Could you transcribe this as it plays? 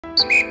Hello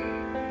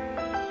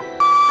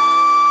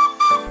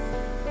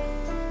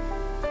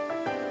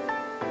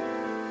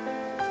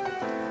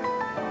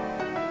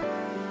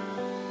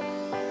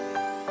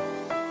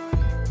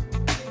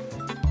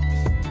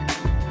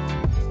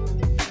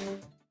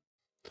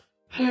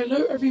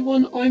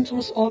everyone, I'm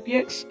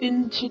ThomasRBX.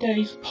 In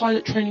today's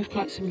Pilot Training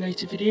Flight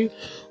Simulator video,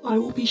 I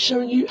will be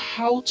showing you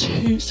how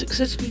to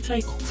successfully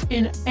take off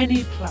in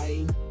any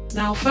plane.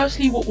 Now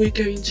firstly, what we're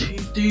going to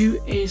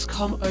do is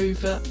come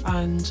over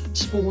and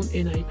spawn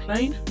in a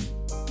plane.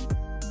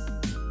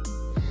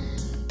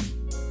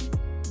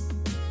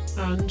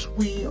 And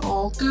we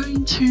are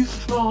going to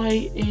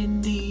fly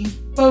in the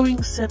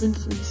Boeing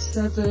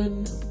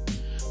 737,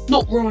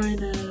 not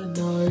Ryanair,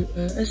 no,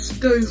 let's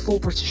go for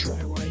British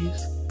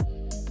Airways.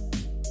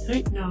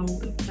 Okay, now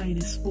the plane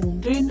is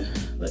spawned in,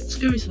 let's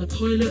go into the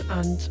pilot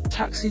and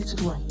taxi to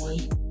the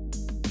runway.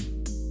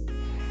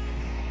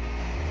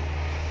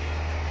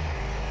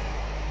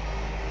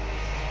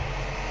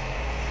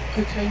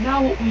 Okay,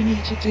 now what we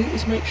need to do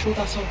is make sure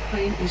that our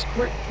plane is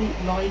correctly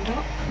lined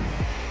up.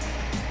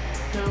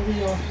 Now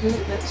we are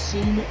here, let's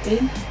zoom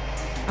in,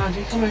 and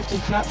we come over to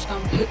the flaps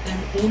and put them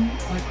in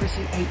by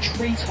pressing H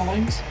 3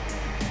 times.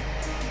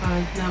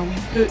 And now we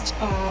put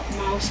our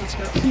mouse at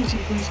about 40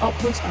 degrees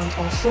upwards and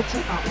our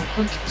throttle at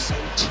 100%.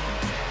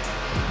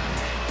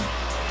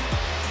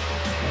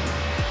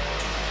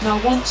 Now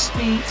once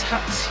the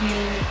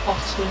taxiing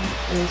button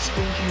or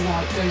spin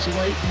light goes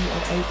away, we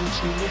are able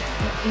to lift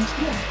that into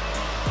the air.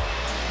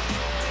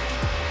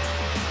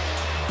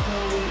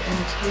 Now we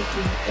are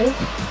taking off,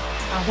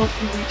 and once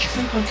we reach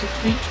 300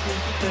 feet we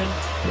can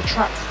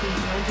retract the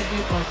landing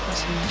gear by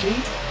pressing G.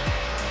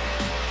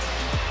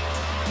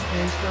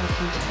 And now we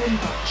can turn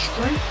back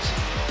straight.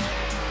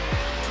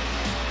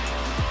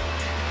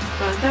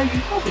 And there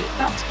you have it.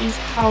 That is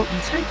how you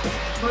take off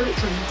Pilot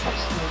Training Flight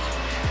Simulator.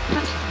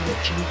 Thank you for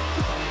watching.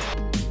 Goodbye.